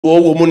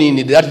Owo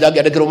munini ndati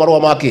ndagĩandĩkĩrwo marũa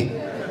make.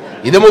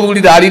 Ithe mũthuri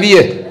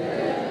ndaririe.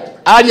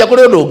 Aria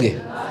kũrĩ ũndũ ũngĩ.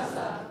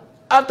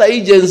 Hata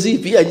hii Gen Z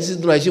pia sisi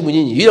tunaheshimu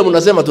nyinyi. Ile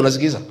mnasema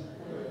tunasikiza.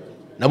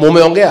 Na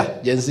mumeongea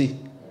Gen Z.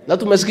 Na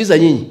tumesikiza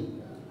nyinyi.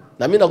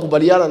 Na mimi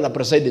nakubaliana na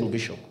presiding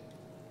bishop.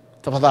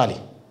 Tafadhali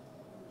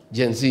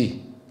Gen Z,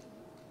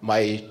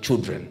 my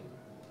children,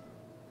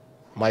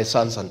 my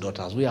sons and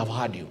daughters, we have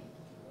heard you.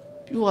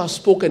 You have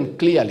spoken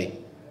clearly.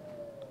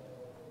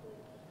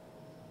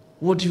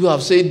 What you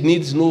have said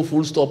needs no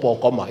full stop or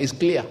comma. It's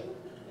clear.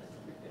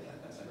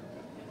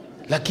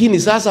 Lakini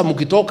sasa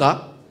mkitoka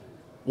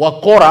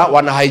wakora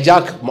wana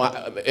hijack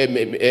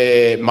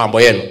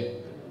mambo yenu.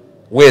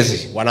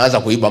 Wezi wanaanza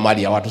kuiba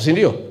mali ya watu, si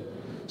ndio?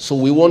 So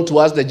we want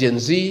to ask the Gen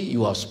Z,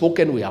 you have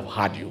spoken, we have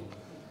heard you.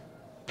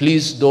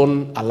 Please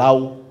don't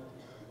allow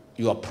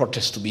your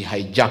protest to be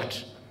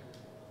hijacked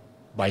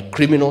by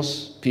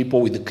criminals,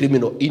 people with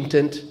criminal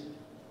intent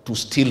to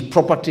steal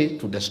property,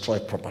 to destroy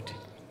property.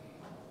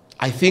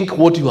 I think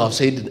what you have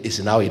said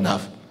is now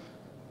enough.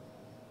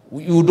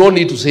 You don't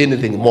need to say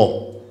anything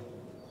more.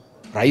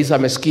 Rais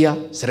amesikia,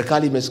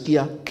 serikali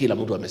imesikia, kila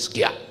mtu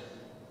amesikia.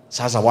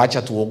 Sasa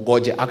wacha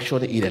tuongoje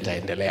action ile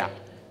itaendelea,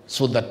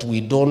 so that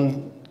we don't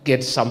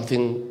get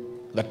something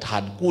that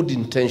had good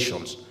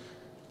intentions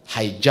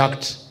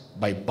hijacked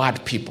by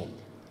bad people,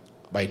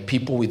 by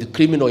people with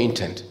criminal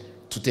intent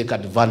to take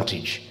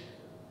advantage,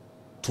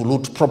 to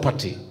loot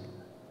property,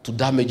 to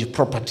damage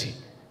property,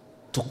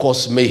 to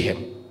cause mayhem.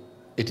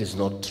 It is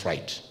not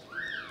right.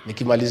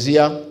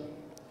 Nikimalizia,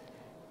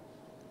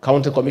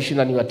 County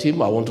Commissioner and your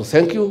team, I want to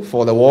thank you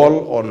for the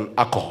wall on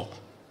alcohol.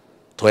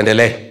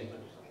 Tuendelee.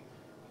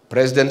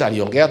 President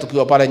aliongea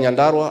tukiwa pale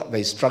Nyandarua, the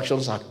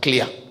instructions are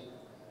clear.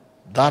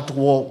 That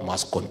war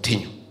must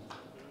continue.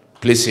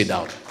 Please sit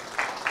down.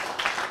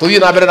 Tuthi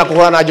na mbere na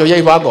kuhura na njoya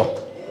ibango.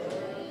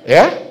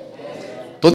 Yeah?